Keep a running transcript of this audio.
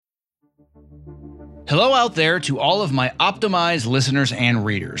Hello out there to all of my Optimize listeners and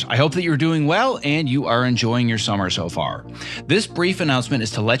readers. I hope that you're doing well and you are enjoying your summer so far. This brief announcement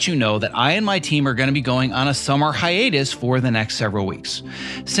is to let you know that I and my team are going to be going on a summer hiatus for the next several weeks.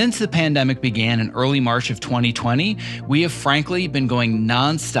 Since the pandemic began in early March of 2020, we have frankly been going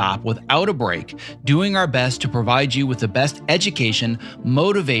nonstop without a break, doing our best to provide you with the best education,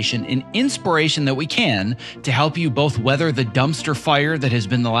 motivation, and inspiration that we can to help you both weather the dumpster fire that has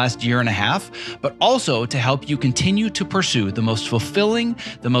been the last year and a half, but also to help you continue to pursue the most fulfilling,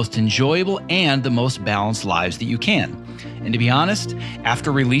 the most enjoyable, and the most balanced lives that you can. And to be honest,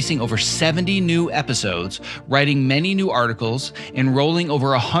 after releasing over 70 new episodes, writing many new articles, enrolling over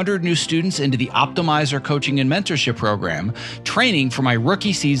 100 new students into the Optimizer Coaching and Mentorship Program, training for my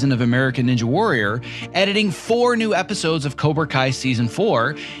rookie season of American Ninja Warrior, editing 4 new episodes of Cobra Kai Season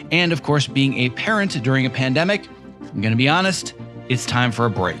 4, and of course being a parent during a pandemic, I'm going to be honest, it's time for a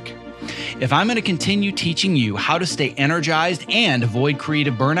break. If I'm going to continue teaching you how to stay energized and avoid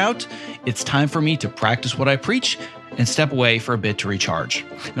creative burnout, it's time for me to practice what I preach and step away for a bit to recharge.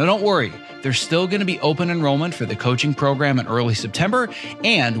 Now, don't worry. There's still going to be open enrollment for the coaching program in early September,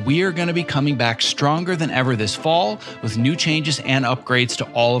 and we are going to be coming back stronger than ever this fall with new changes and upgrades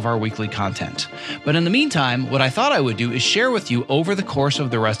to all of our weekly content. But in the meantime, what I thought I would do is share with you over the course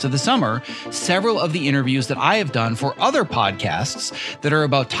of the rest of the summer several of the interviews that I have done for other podcasts that are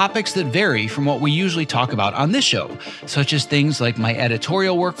about topics that vary from what we usually talk about on this show, such as things like my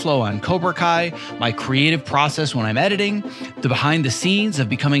editorial workflow on Cobra Kai, my creative process when I'm editing, the behind the scenes of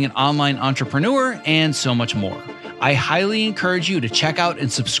becoming an online entrepreneur, and so much more. I highly encourage you to check out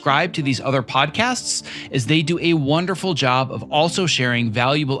and subscribe to these other podcasts as they do a wonderful job of also sharing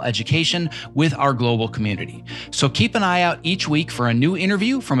valuable education with our global community. So keep an eye out each week for a new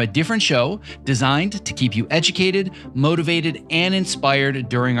interview from a different show designed to keep you educated, motivated, and inspired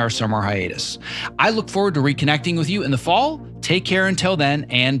during our summer hiatus. I look forward to reconnecting with you in the fall. Take care until then,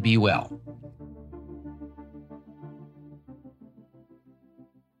 and be well.